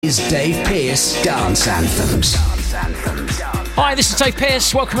Is Dave Pearce Dance Anthems. Hi, this is Dave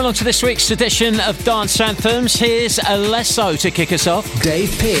Pearce. Welcome along to this week's edition of Dance Anthems. Here's Alesso to kick us off. Dave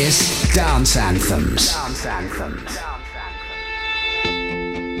Pearce Dance Anthems.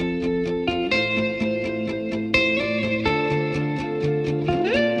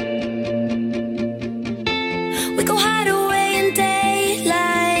 We go hide away in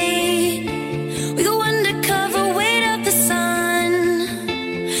daylight. We go undercover, wait up the sun.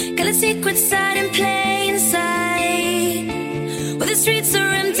 Got a secret side in plain sight. Where the streets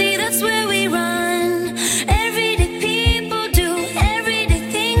are empty, that's where we run. Everyday people do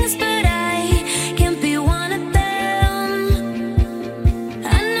everyday things, but I can't be one of them.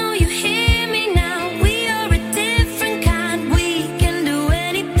 I know you hear me now. We are a different kind. We can do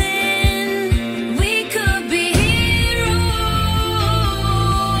anything. We could be heroes.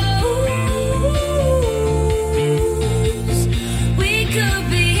 We could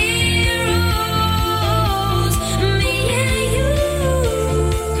be heroes. Me and you.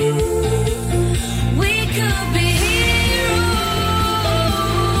 We could be heroes.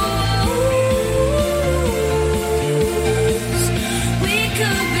 We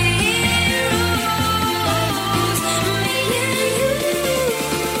could be heroes. Me and you.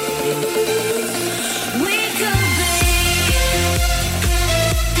 We could be.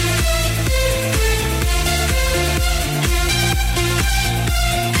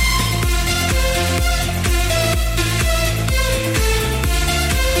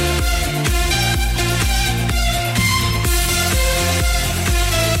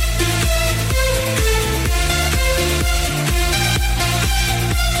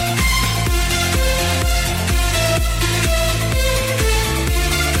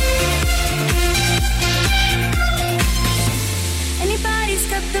 Anybody's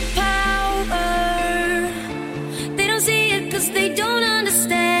got the power. They don't see it 'cause they don't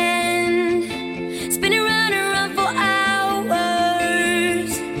understand. Spinning round and round for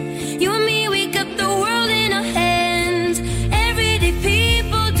hours. You and me, we got the world in our hands. Everyday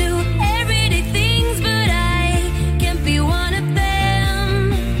people do everyday things, but I can't be one of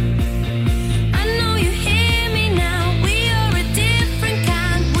them. I know you hear me now. We are a different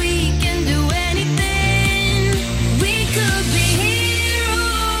kind. We can do anything. We could be heroes.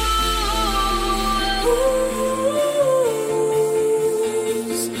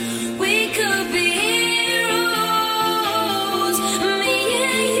 We could be heroes. Me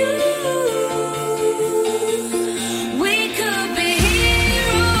and you. We could be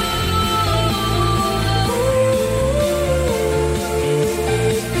heroes.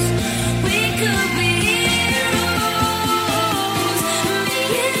 We could be heroes. Me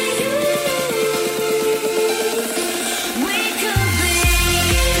and you. We could be.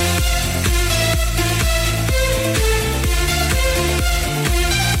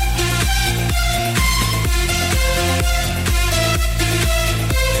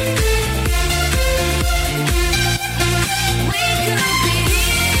 We could be heroes.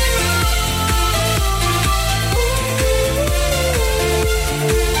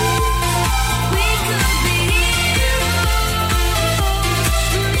 We could be heroes.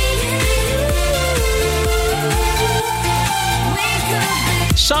 Me and you. We could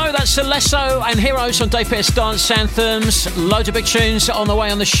be. So that's Alesso and Heroes on Dave Pearce Dance Anthems. Loads of big tunes on the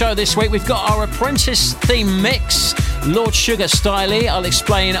way on the show this week. We've got our Apprentice theme mix, Lord Sugar Styley. I'll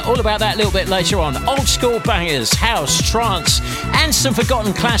explain all about that a little bit later on. Old school bangers, house, trance, and some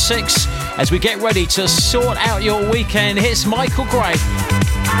forgotten classics as we get ready to sort out your weekend. Here's Michael Gray.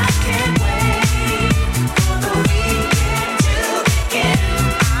 I can't wait for the weekend to begin.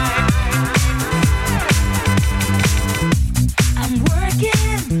 I'm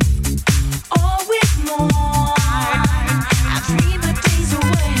working all week long. I dream the days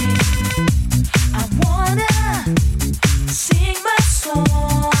away. I wanna sing my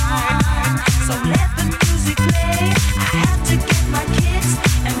song. So let the music play. I have to get my kids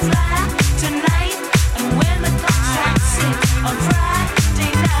and fly tonight. And when the clock strikes 6 on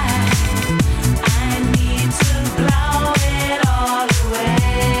Friday night, I need to blow it all away.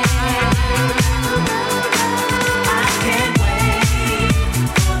 I can't wait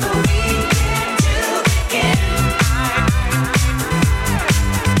for the weekend to begin.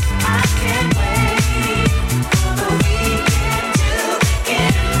 I can't wait for the weekend to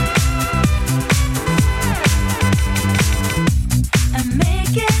begin. I'm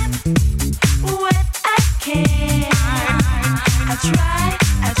making what I can. I try.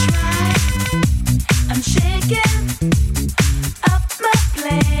 I'm shaking up my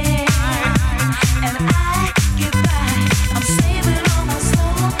plan, and I get by. I'm saving all my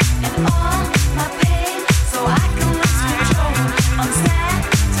soul and all my pain, so I can lose control on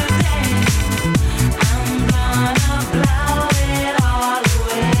Saturday.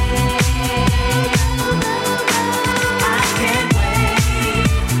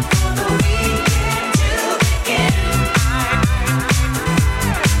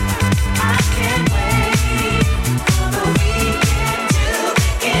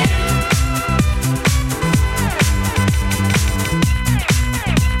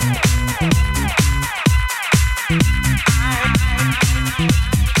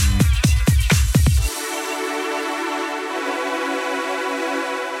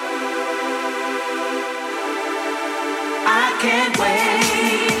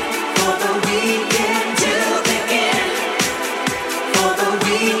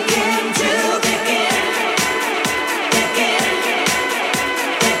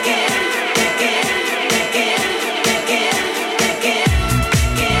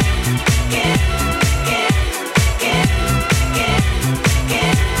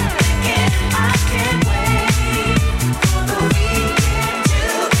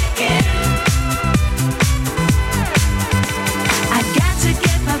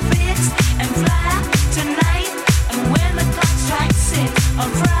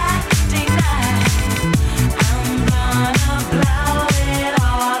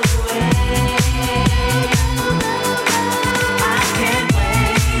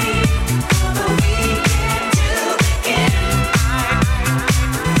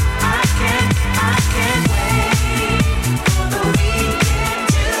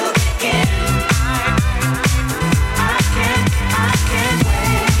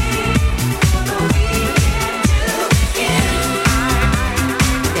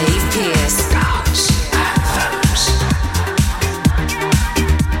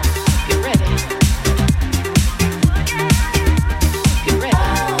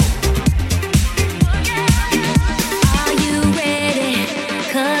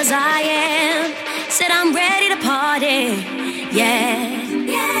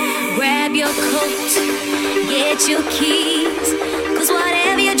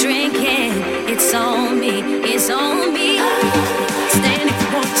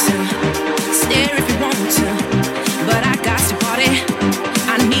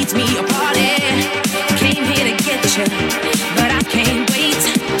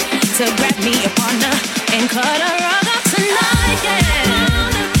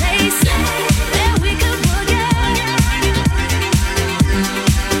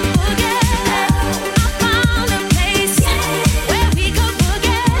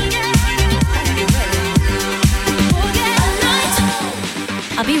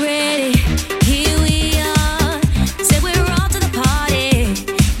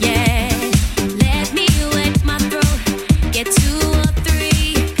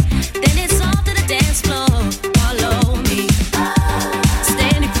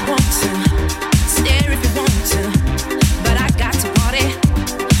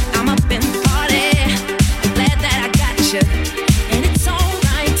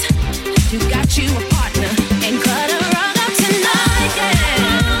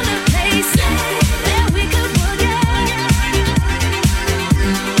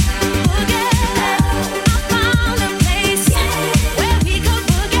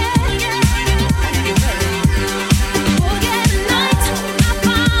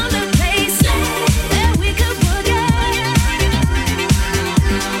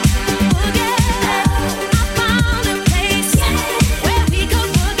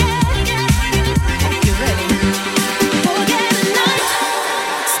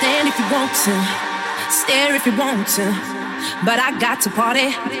 But I got to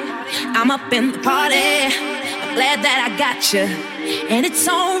party. I'm up in the party. I'm glad that I got you, and it's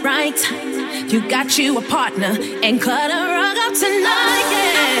alright. You got you a partner and cut a rug up tonight.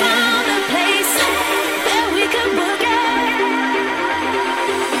 Yeah. I found a place that we could boogie.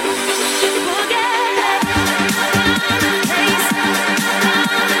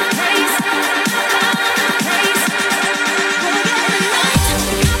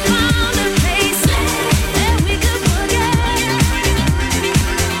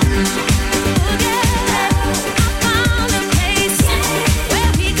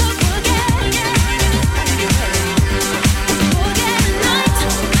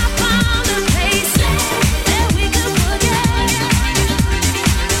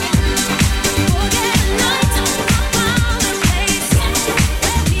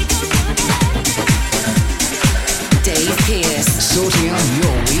 Dave Pearce, sorting out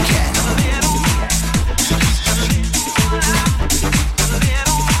your weekend.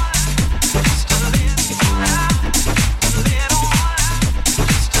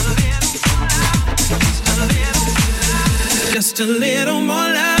 Just a little more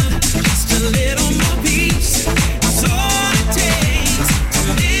love, just a little more peace. That's all it takes to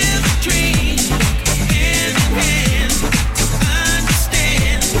live a dream. Hand in hand,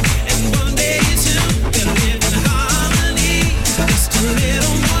 understand. And one day soon we'll live in harmony. Just a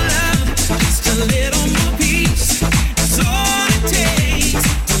little more love, just a little more peace. That's all it takes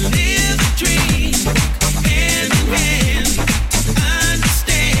to live a dream. Hand in hand,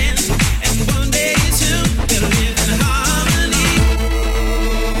 understand. And one day soon we'll live in harmony.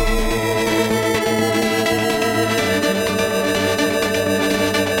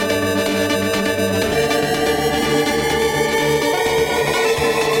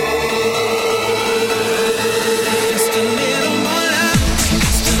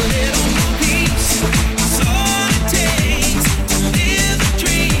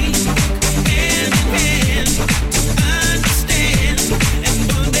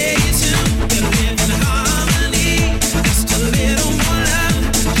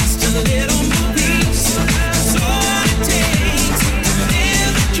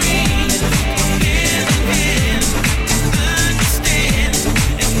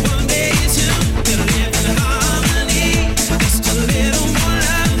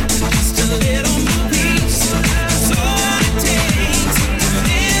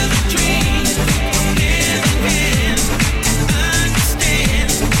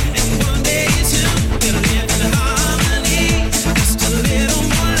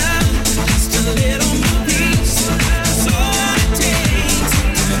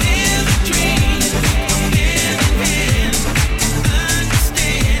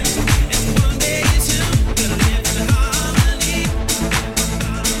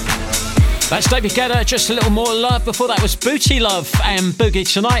 That's David Guetta, Just a Little More Love. Before that was Booty Love and Boogie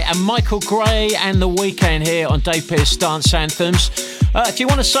Tonight, and Michael Gray and The Weeknd here on Dave Pearce Dance Anthems. If you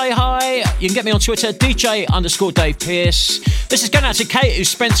want to say hi, you can get me on Twitter, DJ_Dave Pearce. This is going out to Kate, who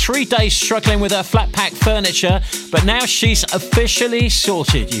spent 3 days struggling with her flat pack furniture, but now she's officially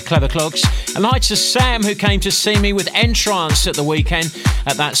sorted, you clever clogs. And hi to Sam, who came to see me with Entrance at the weekend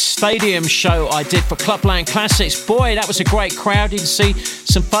at that stadium show I did for Clubland Classics. Boy, that was a great crowd. You can see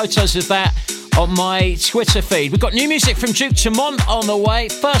some photos of that on my Twitter feed. We've got new music from Duke Dumont on the way.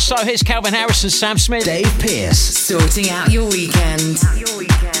 First, so here's Calvin Harris and Sam Smith. Dave Pearce. Sorting out your weekend.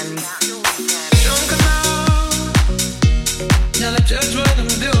 Don't come out, now judge what I'm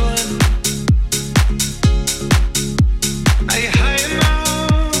doing. Are you high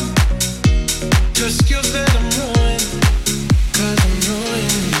enough? Your skills that I'm ruined, 'cause I'm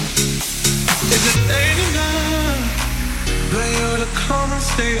ruined. Is it late enough for you to come and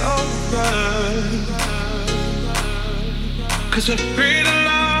stay over? 'Cause we're free to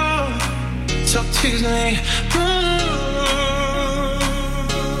love, so tease me.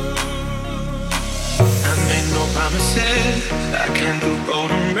 I made no promises, I can't do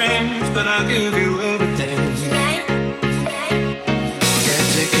golden rings, but I'll give you everything. Yeah,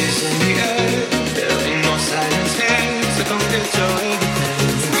 tickets in the air, there ain't no silence here, so come get your everything.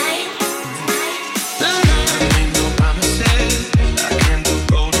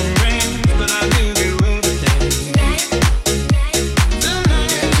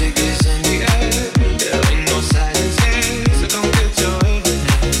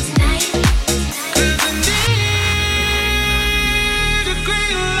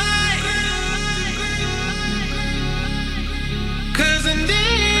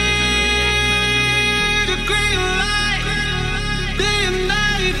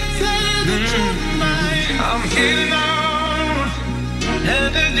 I'm getting on,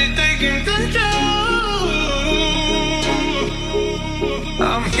 energy taking control.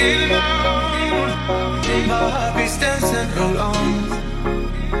 I'm getting on, my heart beats dancing along.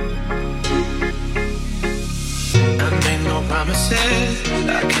 I made no promises,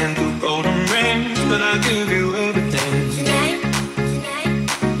 I can't do golden rings, but I'll give you everything.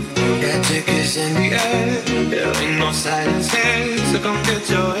 Yeah, tickets in the air, there ain't no silence here, so come get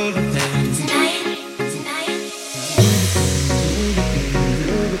your everything.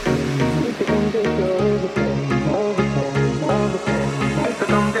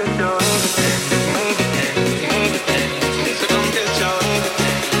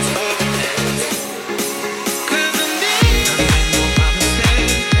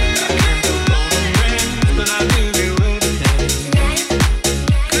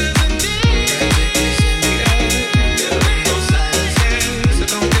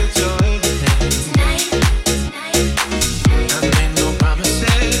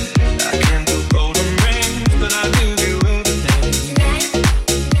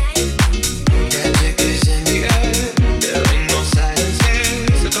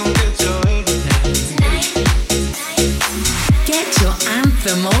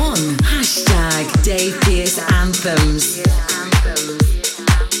 Dave Pearce Anthems.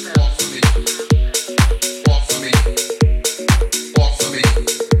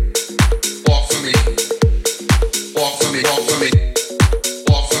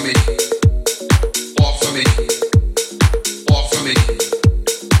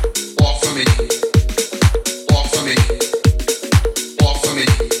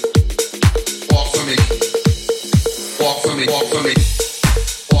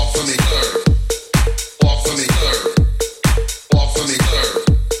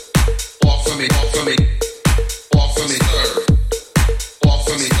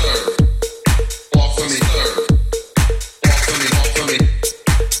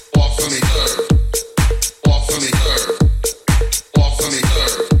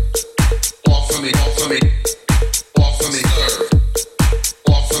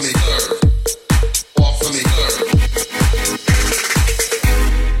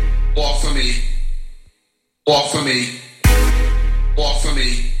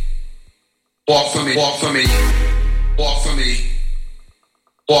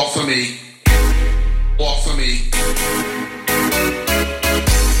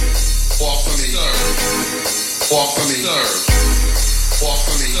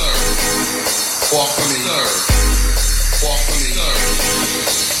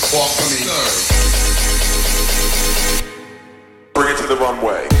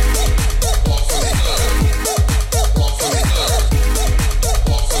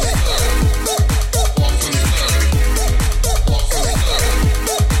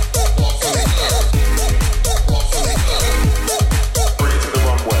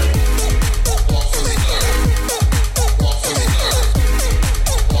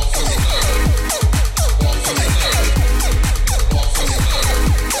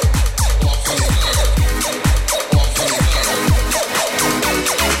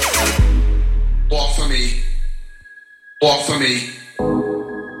 walk for me,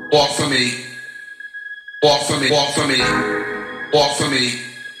 walk for me, walk for me, walk for me, walk for me,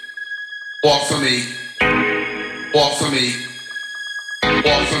 walk for me, walk for me,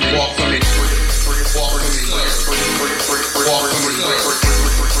 walk for me, walk for me,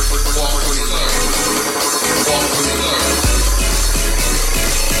 walk for me.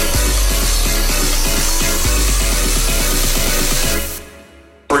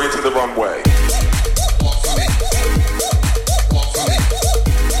 Bring it to the runway. Walk for me. Walk for me.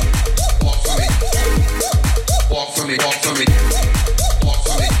 Walk for me. Walk for me. Walk for me.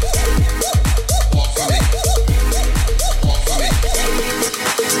 Walk for me. Walk for me. Walk for me.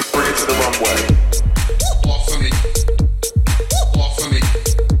 Bring it to the runway. Walk for me. Walk for me.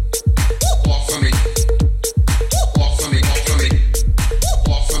 Walk for me. Walk for me. Walk for me.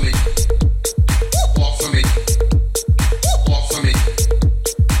 Walk for me. Walk for me. Walk for me.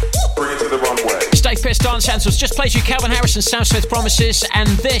 Dave Pearce Dance Anthems just played you Calvin Harris and Sam Smith Promises, and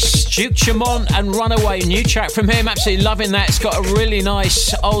this Duke Chamont and Runaway, new track from him. Absolutely loving that. It's got a really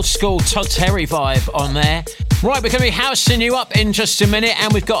nice old school Todd Terry vibe on there. Right, we're going to be housing you up in just a minute,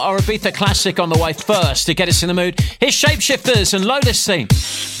 and we've got our Ibiza classic on the way first to get us in the mood. Here's Shapeshifters and Lotus Theme.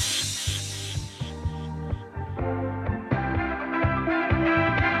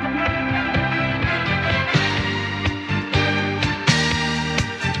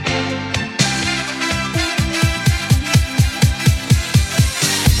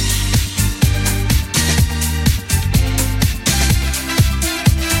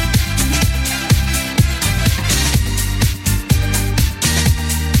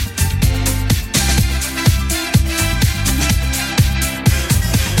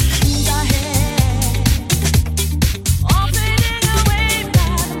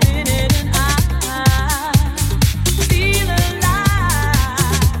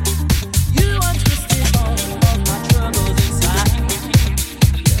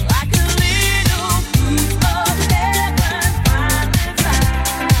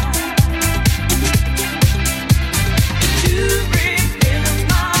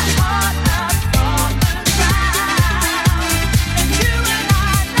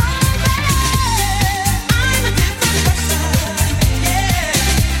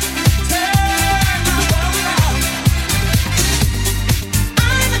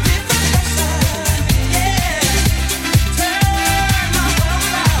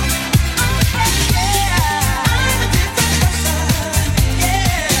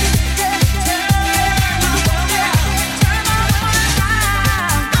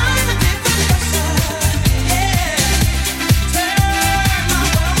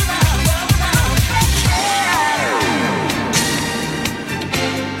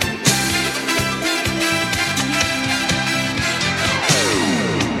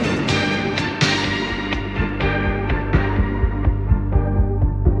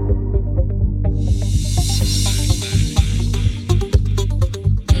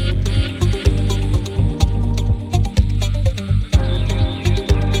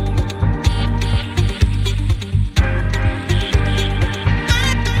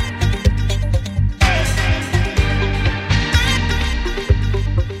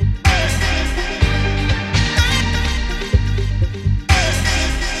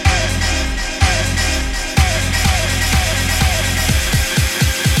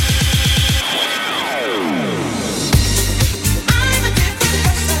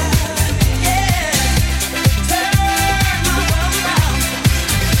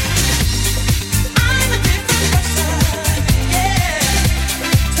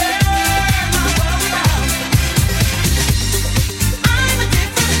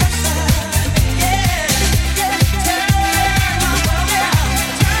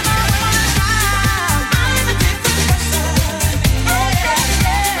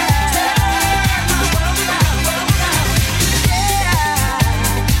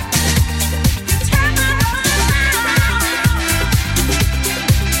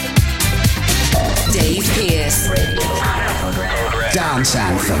 Dance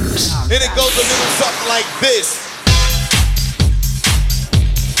Anthems. And it goes a little something like this.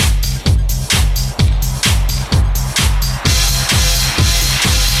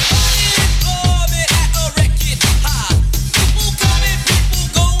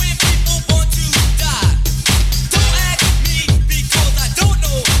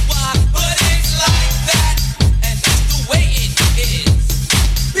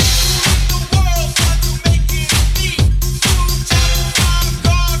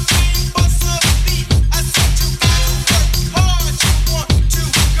 You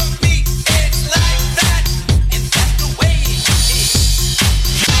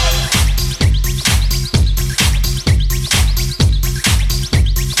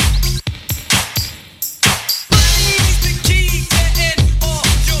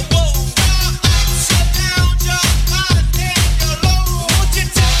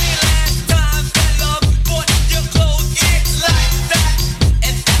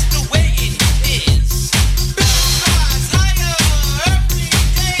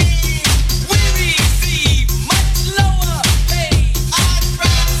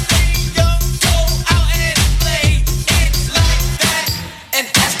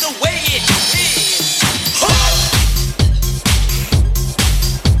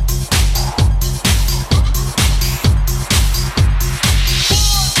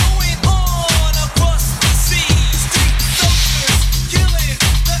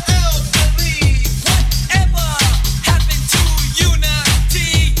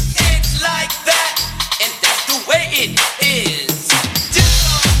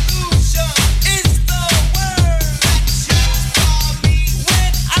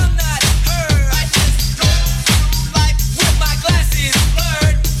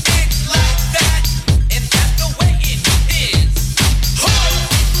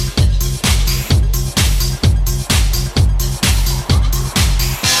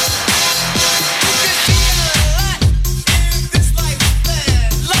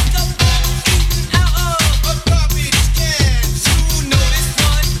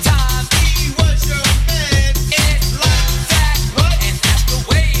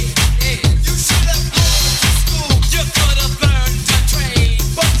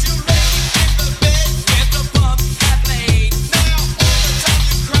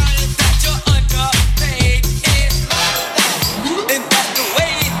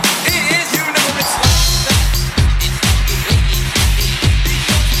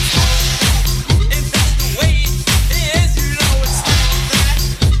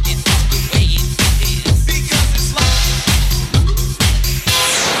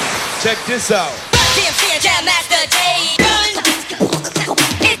Check this out. DMC and Jam Master Jay Gun.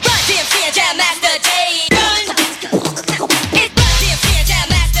 It's DMC and Jam Master Jay Gun. It's DMC and Jam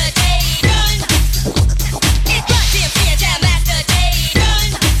Master Jay Gun. It's DMC and Jam Master Jay Gun.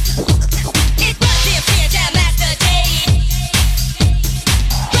 It's DMC and Jam Master Jay.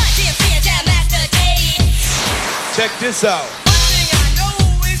 DMC and Jam Master Jay. Check this out.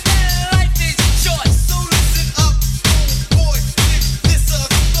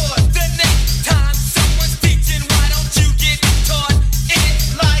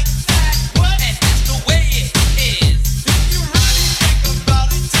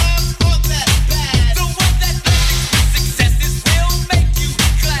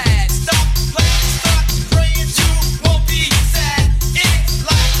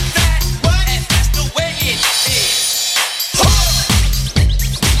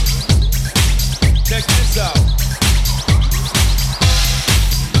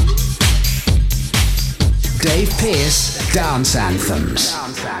 Dave Pearce Dance Anthems.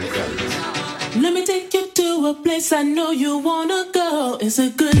 Let me take you to a place I know you wanna go. It's a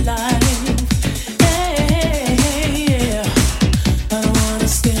good life. Hey, hey, hey, yeah. I don't wanna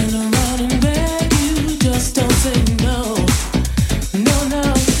stand around and beg you. Just don't say no. No, no,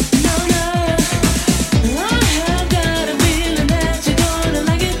 no, no. I have got a feeling that you're gonna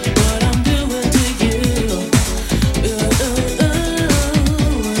like it. What I'm doing to you. And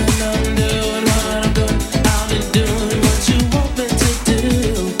I'm doing what I'm doing. I'll be doing what you want me to do.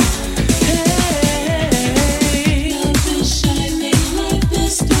 Hey, love is shining like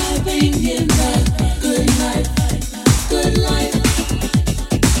this, driving in the good life, good life,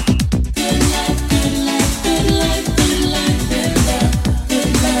 good life, good life, good life, good life, in the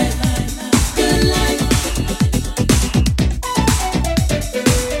good life, good life.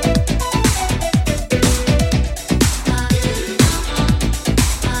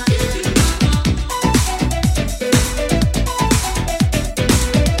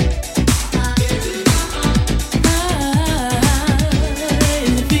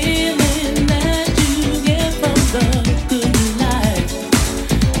 Feeling that you get from the good life.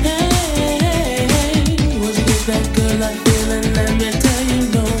 Hey, once you get that good life feeling, let me tell you,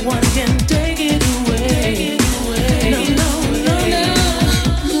 no one can take it away. No, no, no, no.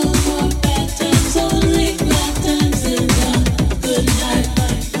 No more bad times, only glad times in the good life,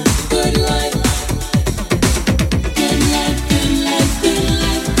 good life. Good life, good life, good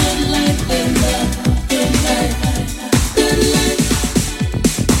life, good life in the good life, good life.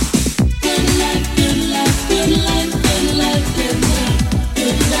 Good life, good life, good life, good life in the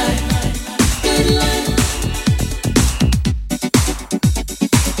good life, good life.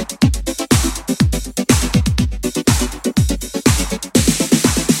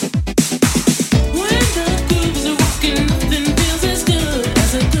 When the grooves are rocking, nothing feels as good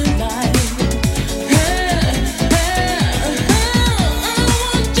as a good life. I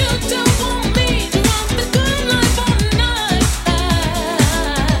want you to want me to want the good life all night.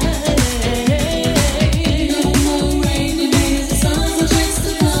 No more rainy days, the sun will chase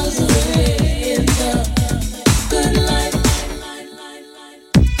the clouds away in the good life. Good life,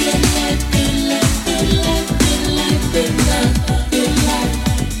 good life, good life, good life in the good life,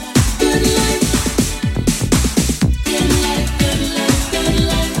 good life. Good life, good life, good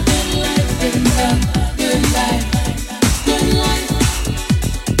life, good life in the good life, good life.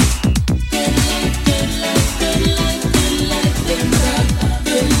 Good life, good life, good life, good life in the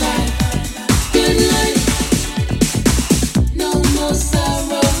good life, good life. No more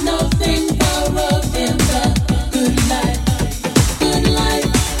sorrow, nothing borrowed in the good life, good life.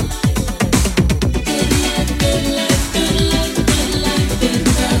 Good life, good life, good life, good life in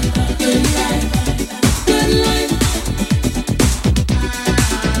the good life, good life.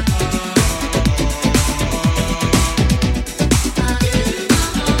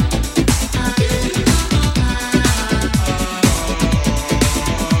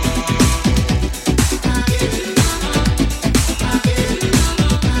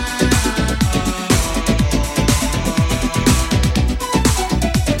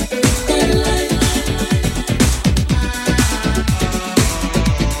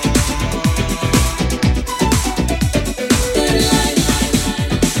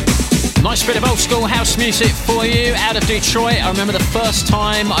 Nice bit of old school house music for you out of Detroit. I remember the first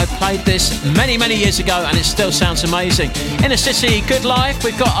time I played this many, many years ago, and it still sounds amazing. Inner City, Good Life.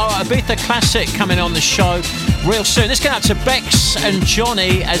 We've got our Ibiza classic coming on the show real soon. Let's get out to Bex and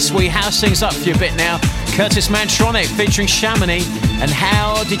Johnny as we house things up for you a bit now. Curtis Mantronic featuring Chamonix and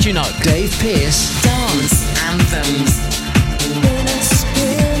How Did You Know? Dave Pearce Dance Anthems. In a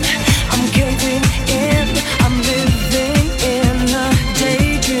spin, I'm caving in, I'm living in a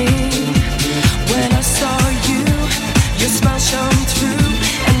daydream.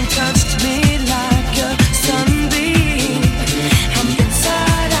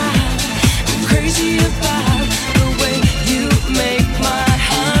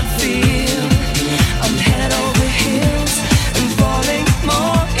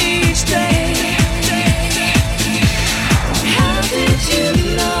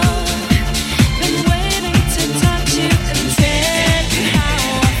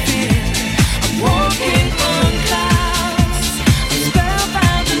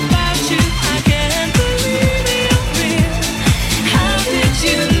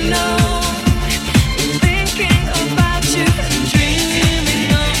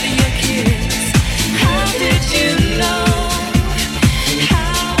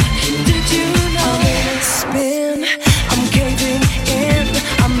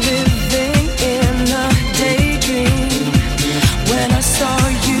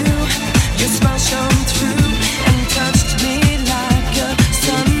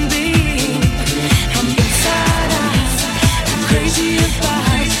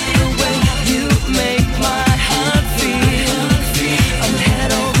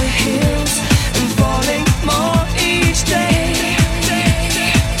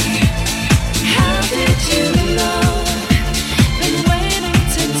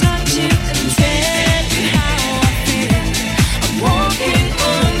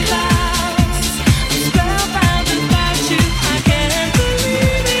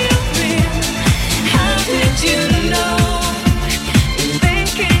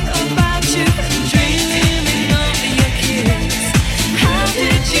 Thinking of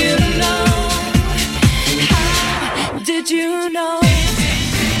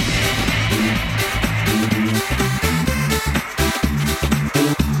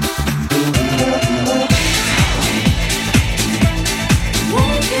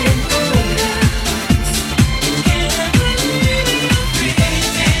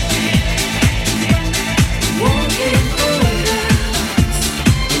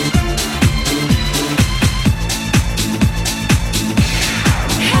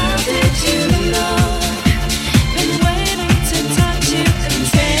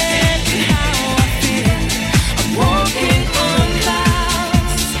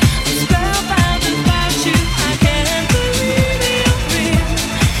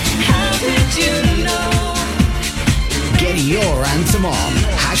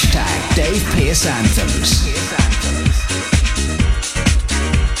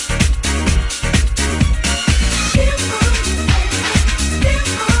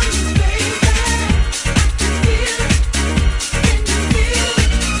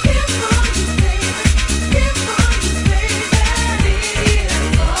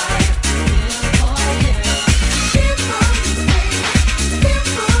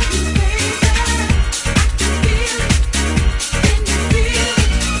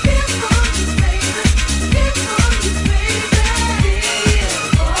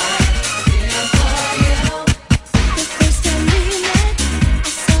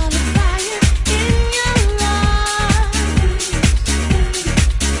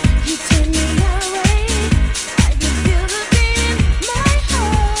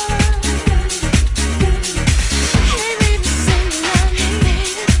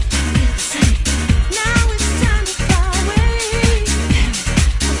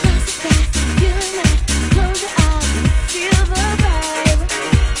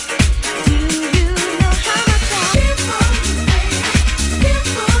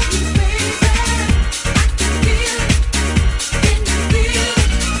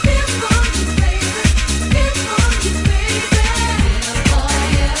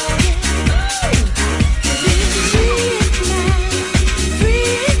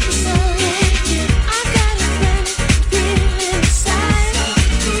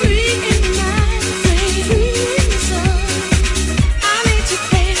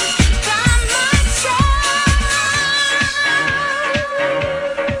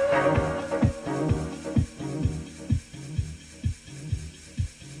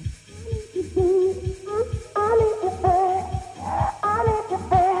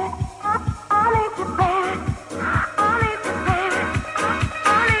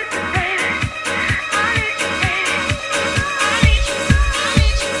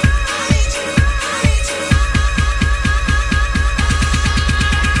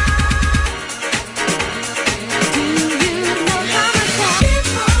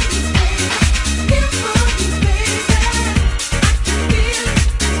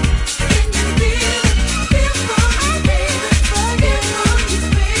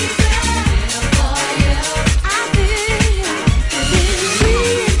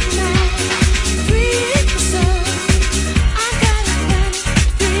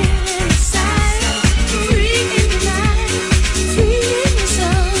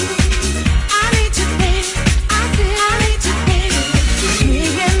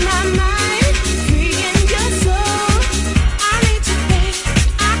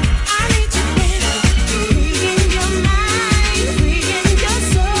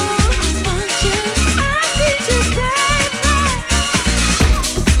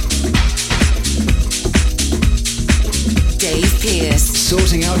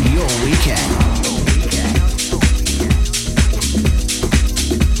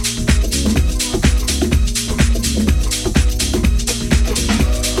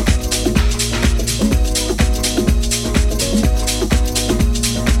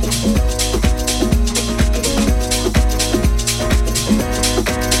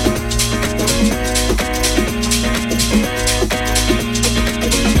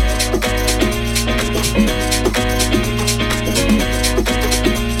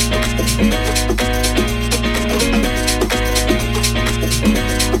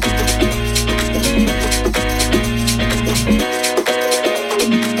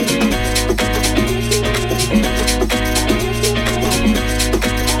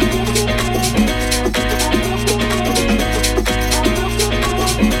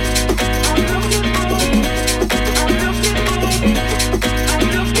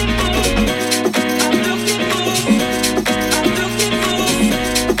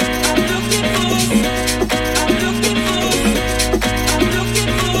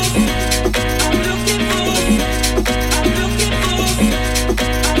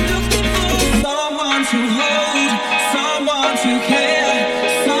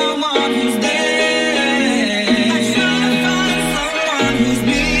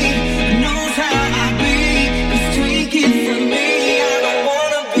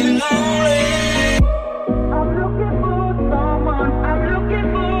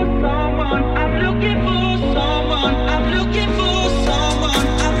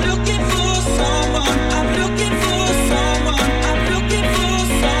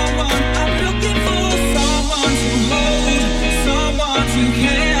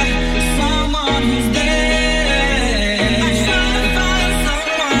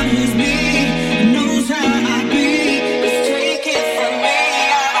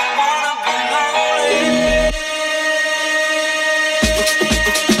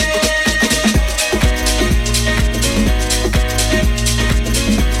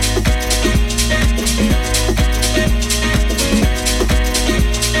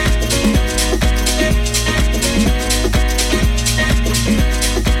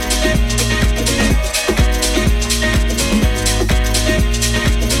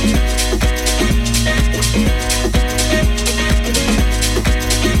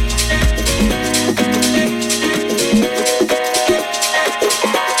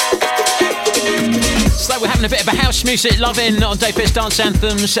music loving on Dave Pearce Dance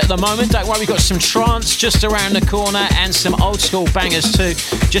Anthems at the moment. Don't worry, we've got some trance just around the corner and some old school bangers too.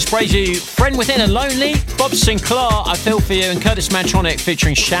 Just praise you, Friend Within and Lonely, Bob Sinclair, I Feel For You, and Curtis Mantronic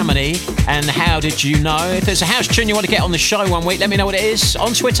featuring Chamonix and How Did You Know. If there's a house tune you want to get on the show one week, let me know what it is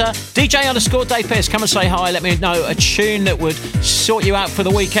on Twitter. DJ_Dave Pearce, come and say hi. Let me know a tune that would sort you out for the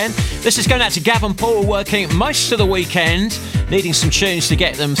weekend. This is going out to Gavin Paul, working most of the weekend, needing some tunes to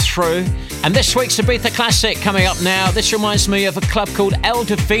get them through. And this week's Ibiza Classic coming up now. This reminds me of a club called El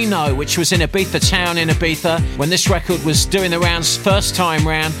Divino, which was in Ibiza town in Ibiza when this record was doing the rounds first time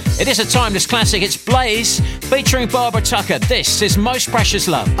round. It is a timeless classic. It's Blaze featuring Barbara Tucker. This is Most Precious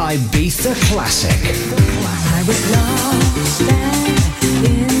Love. Ibiza Classic. I was lost and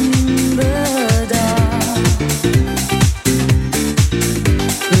in the dark,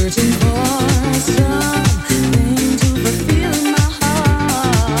 searching for something to fulfill my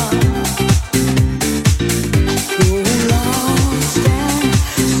heart. So lost and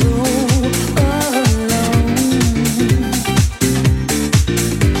so alone,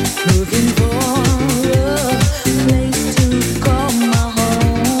 looking for a place to call my home.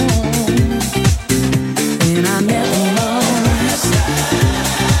 And I never know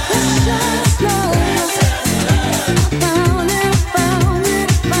precious love. I found it, found it,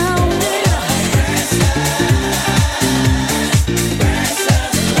 found it.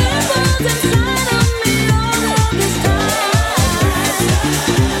 It was inside of me all of this time.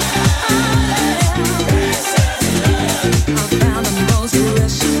 I found the most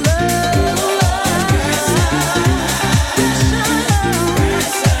precious love.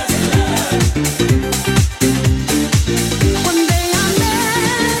 One day I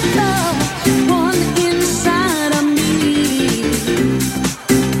met the one inside of me,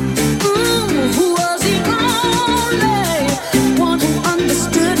 who was the only one who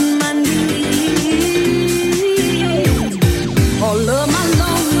understood my needs. All of my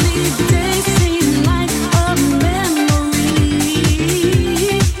lonely days seem like a memory.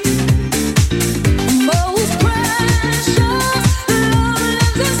 Most precious love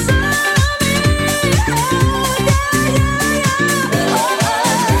lives inside of me. Oh, yeah, yeah, yeah. Oh,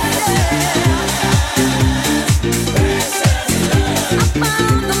 I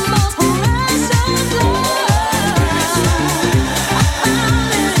found the most precious love.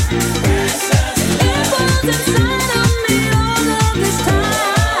 It was inside of me all of this time.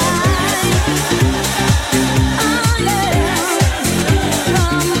 Oh, yeah. The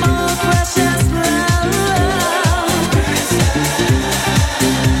most precious love.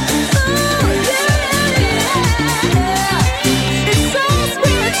 Oh, yeah, yeah, yeah. It's so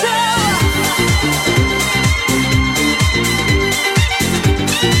spiritual.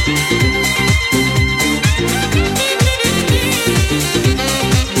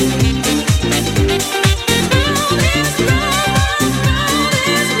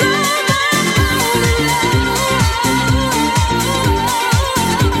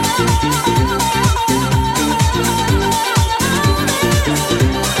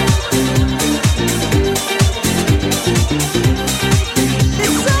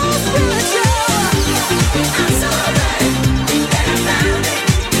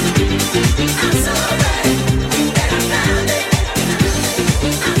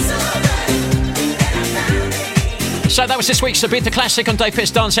 So that was this week's Ibiza Classic on Dave Pearce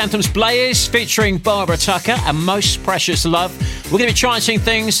Dance Anthems, Blaze featuring Barbara Tucker and Most Precious Love. We're going to be chancing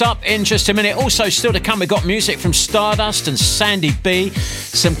things up in just a minute. Also, still to come, we've got music from Stardust and Sandy B,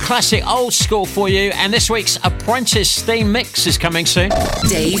 some classic old school for you, and this week's Apprentice theme mix is coming soon.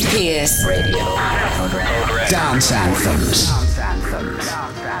 Dave Pearce. Dance Anthems.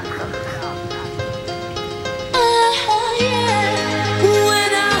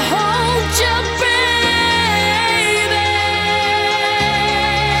 When I hold you, baby,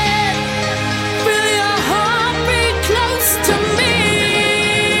 feel your heartbeat close to me.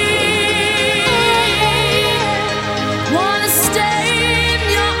 Wanna stay in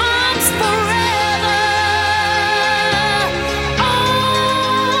your arms forever.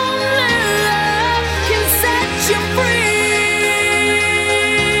 Only love can set you free.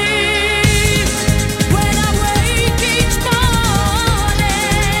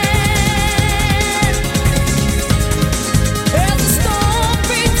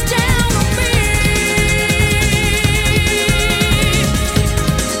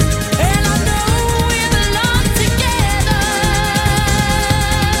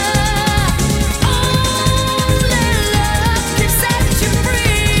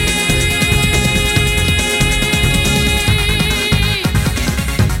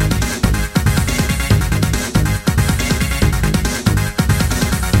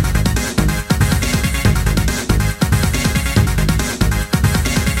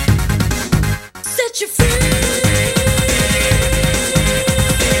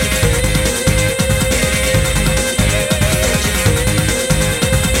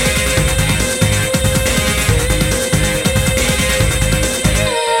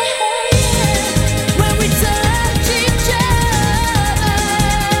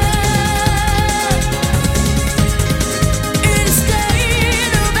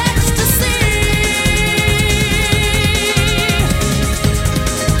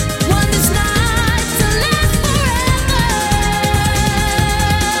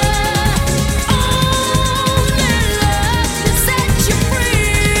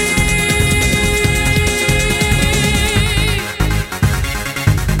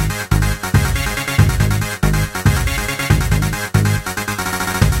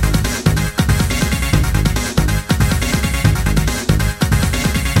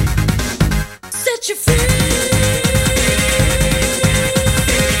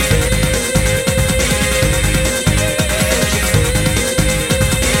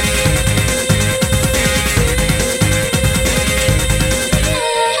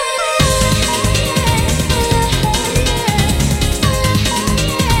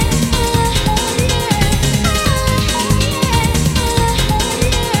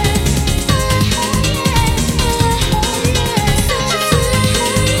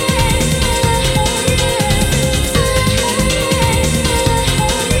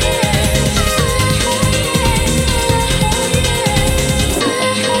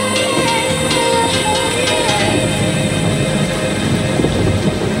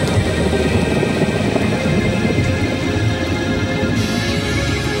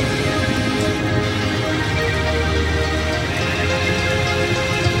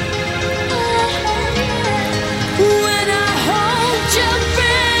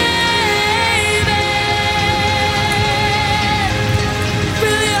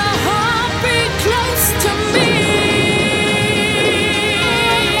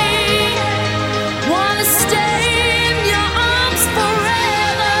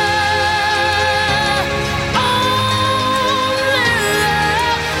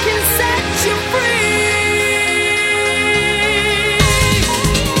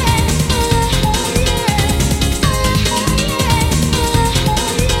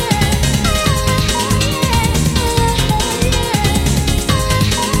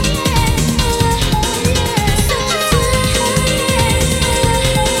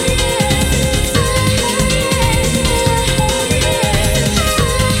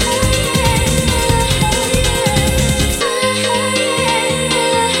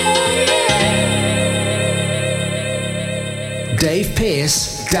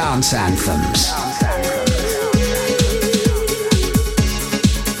 Pearce Dance Anthems.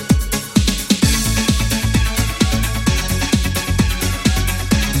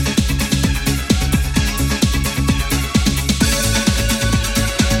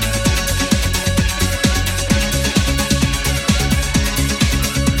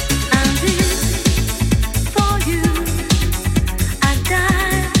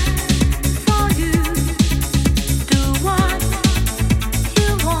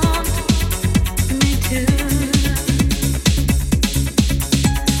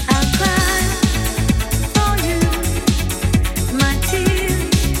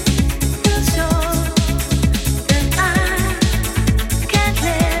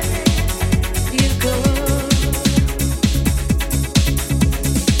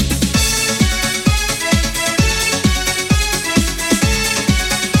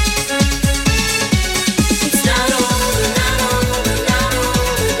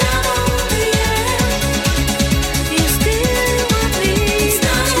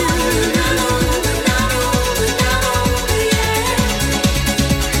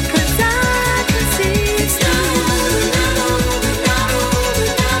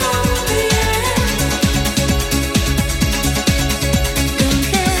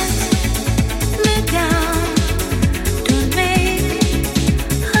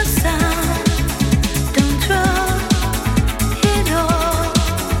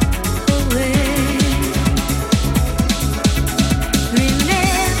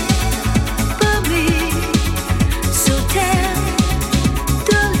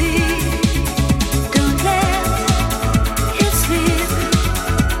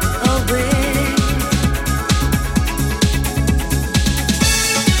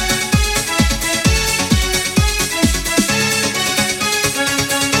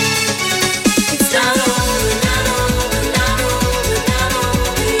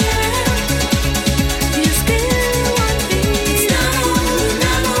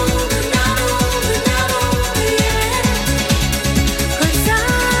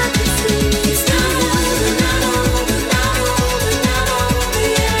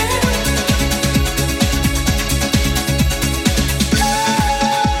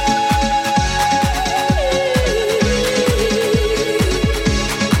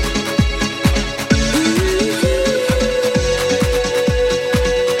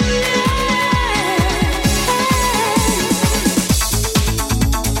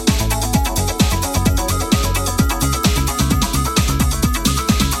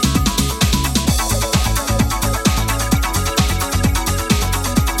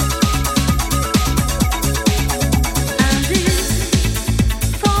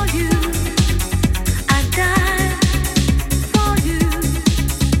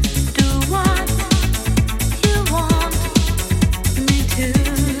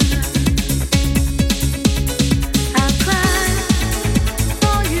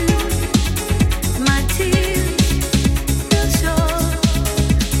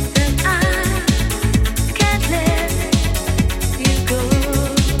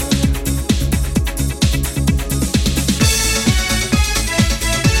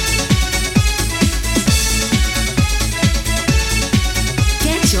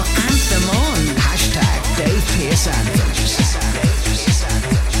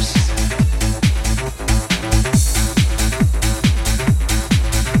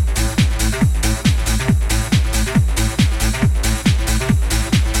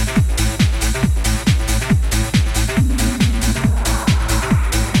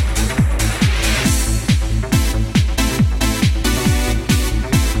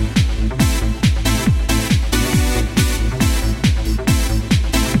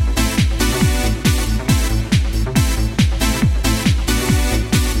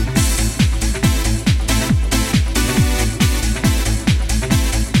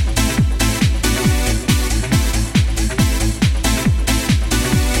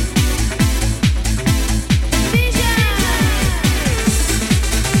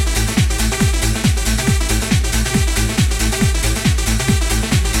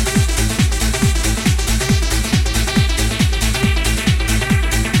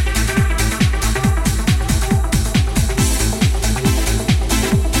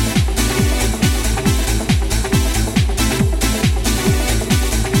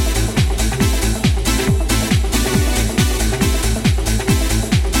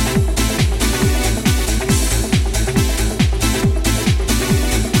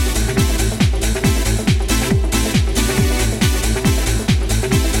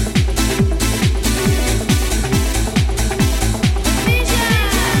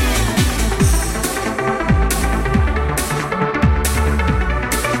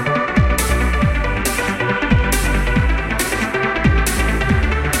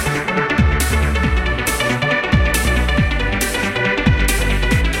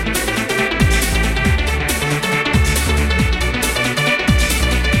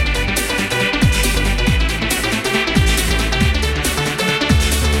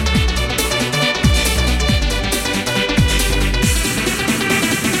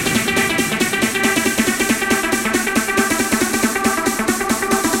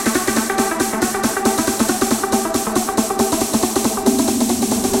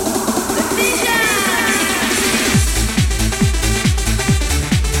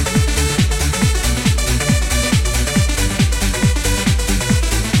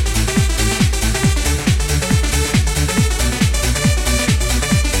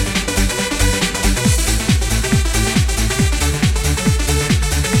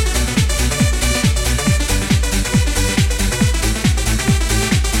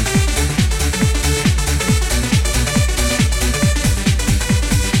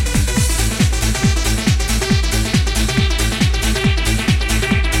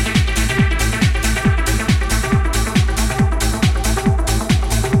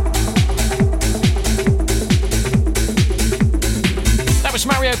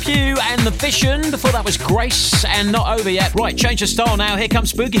 Vision. Before that was Grace and Not Over Yet. Right, change of style now. Here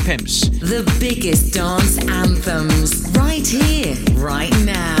comes Boogie Pimps. The biggest dance anthems. Right here, right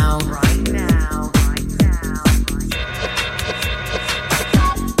now. Right now.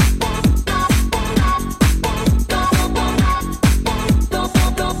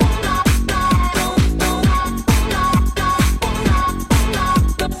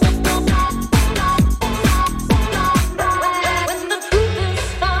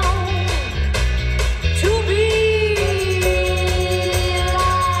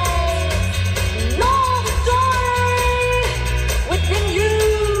 Within you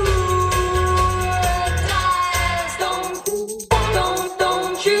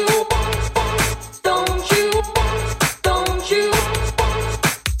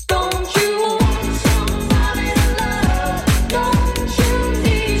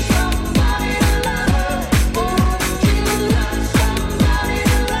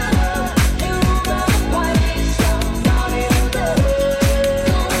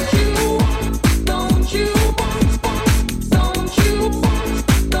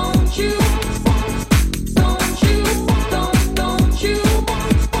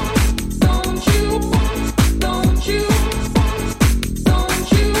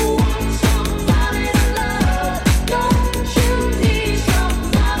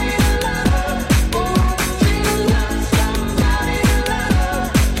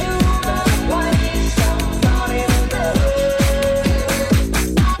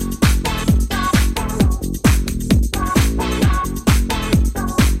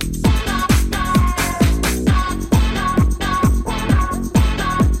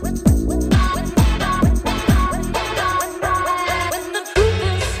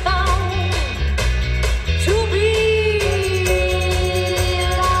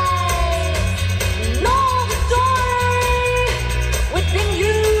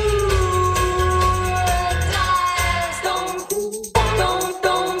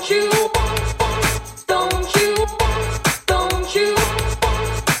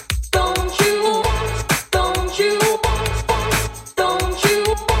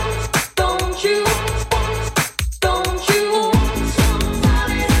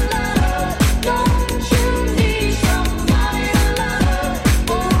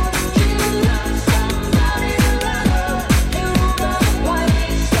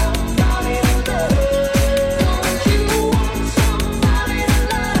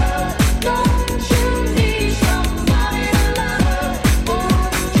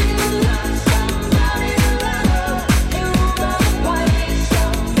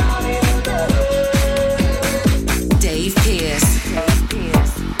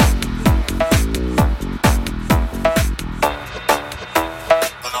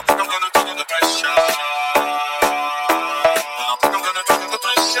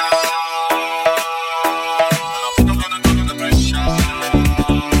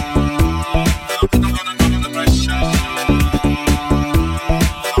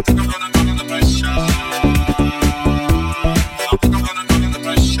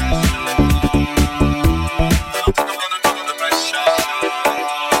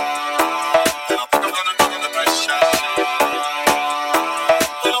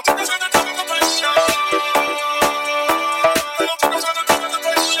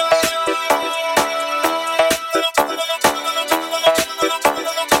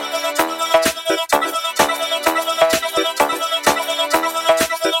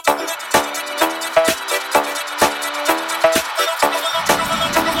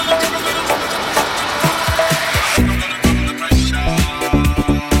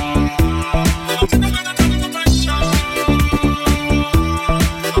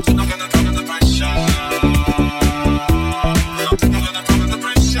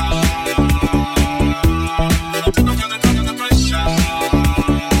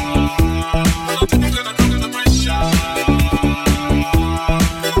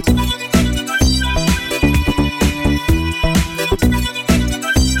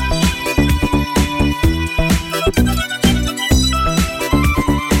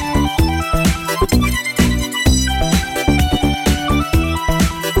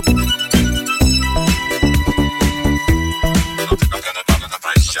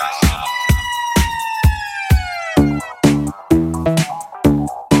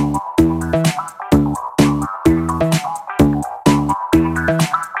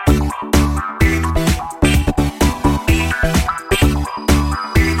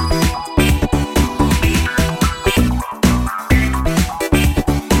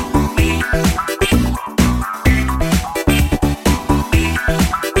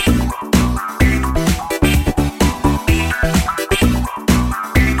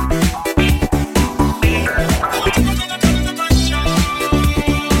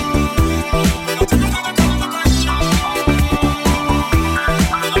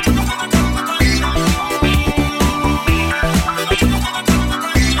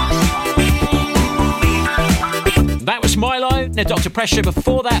Pressure.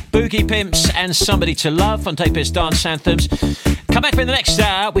 Before that, Boogie Pimps and Somebody to Love on Dave Pearce Dance Anthems. Come back in the next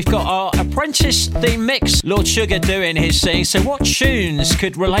hour. We've got our Apprentice theme mix. Lord Sugar doing his thing. So what tunes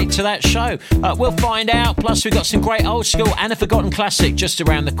could relate to that show? We'll find out. Plus, we've got some great old school and a forgotten classic just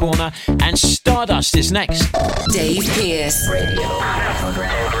around the corner. And Stardust is next. Dave Pearce.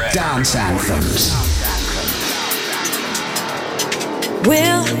 Dance Anthems.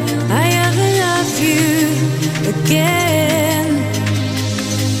 Will I ever love you again?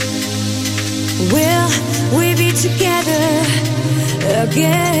 Will we be together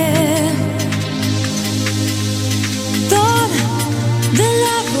again? Thought the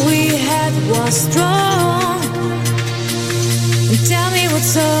love we had was strong. Tell me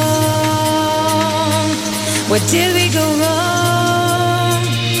what's wrong. Where did we go wrong?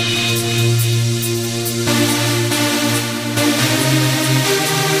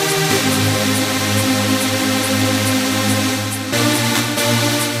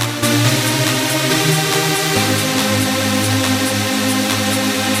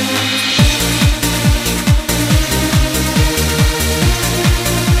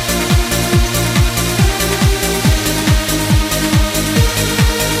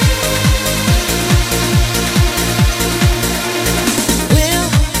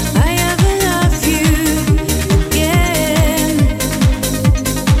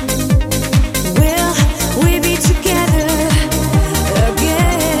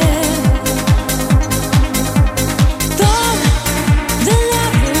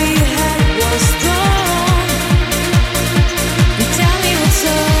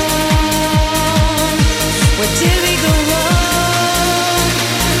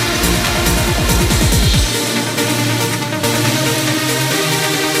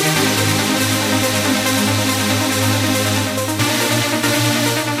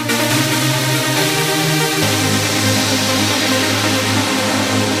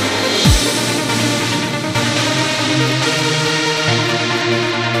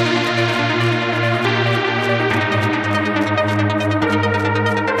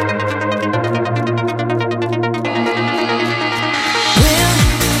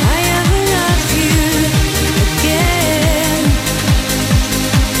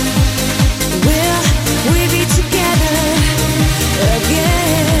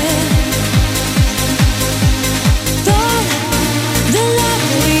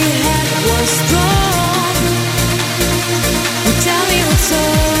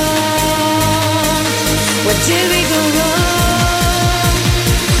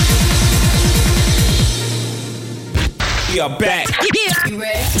 Back.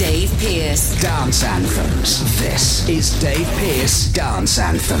 Dave Pearce. Dance Anthems. This is Dave Pearce Dance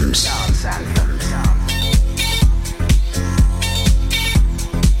Anthems. Dance Anthems.